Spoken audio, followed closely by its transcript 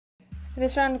In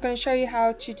this round I'm going to show you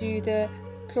how to do the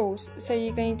claws. So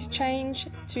you're going to change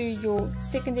to your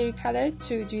secondary color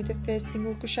to do the first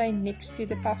single crochet next to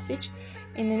the puff stitch.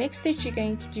 In the next stitch you're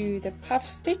going to do the puff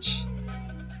stitch,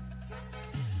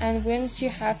 and once you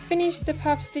have finished the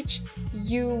puff stitch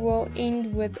you will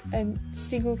end with a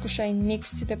single crochet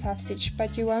next to the puff stitch,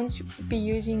 but you won't be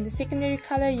using the secondary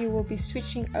color, you will be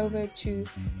switching over to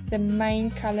the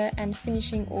main color and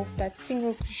finishing off that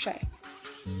single crochet.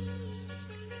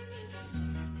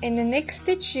 In the next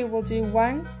stitch you will do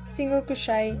one single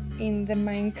crochet in the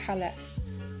main color.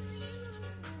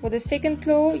 For the second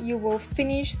claw you will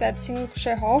finish that single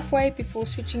crochet halfway before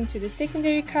switching to the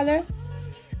secondary color,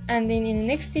 and then in the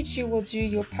next stitch you will do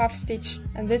your puff stitch,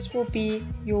 and this will be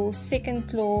your second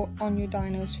claw on your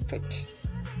dino's foot.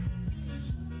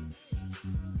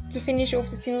 To finish off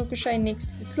the single crochet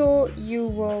next to the claw you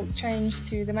will change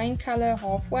to the main color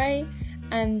halfway,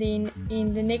 and then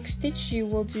in the next stitch you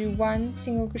will do one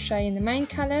single crochet in the main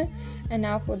color. And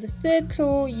now for the third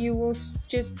claw you will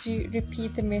just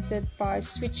repeat the method by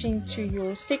switching to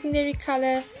your secondary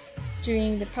color,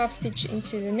 doing the puff stitch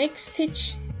into the next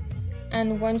stitch,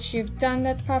 and once you've done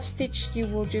that puff stitch you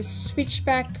will just switch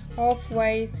back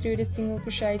halfway through the single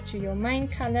crochet to your main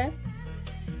color,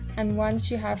 and once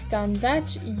you have done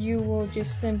that you will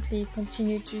just simply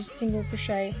continue to single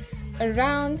crochet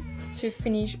around to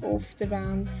finish off the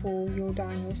round for your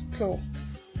dino's claw.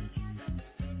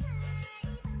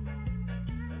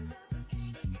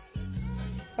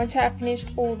 Once you have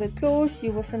finished all the claws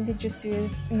you will simply just do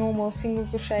a normal single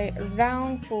crochet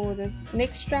around for the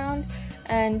next round,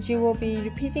 and you will be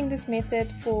repeating this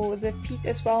method for the feet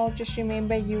as well. Just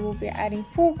remember you will be adding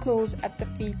 4 claws at the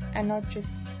feet and not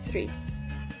just 3.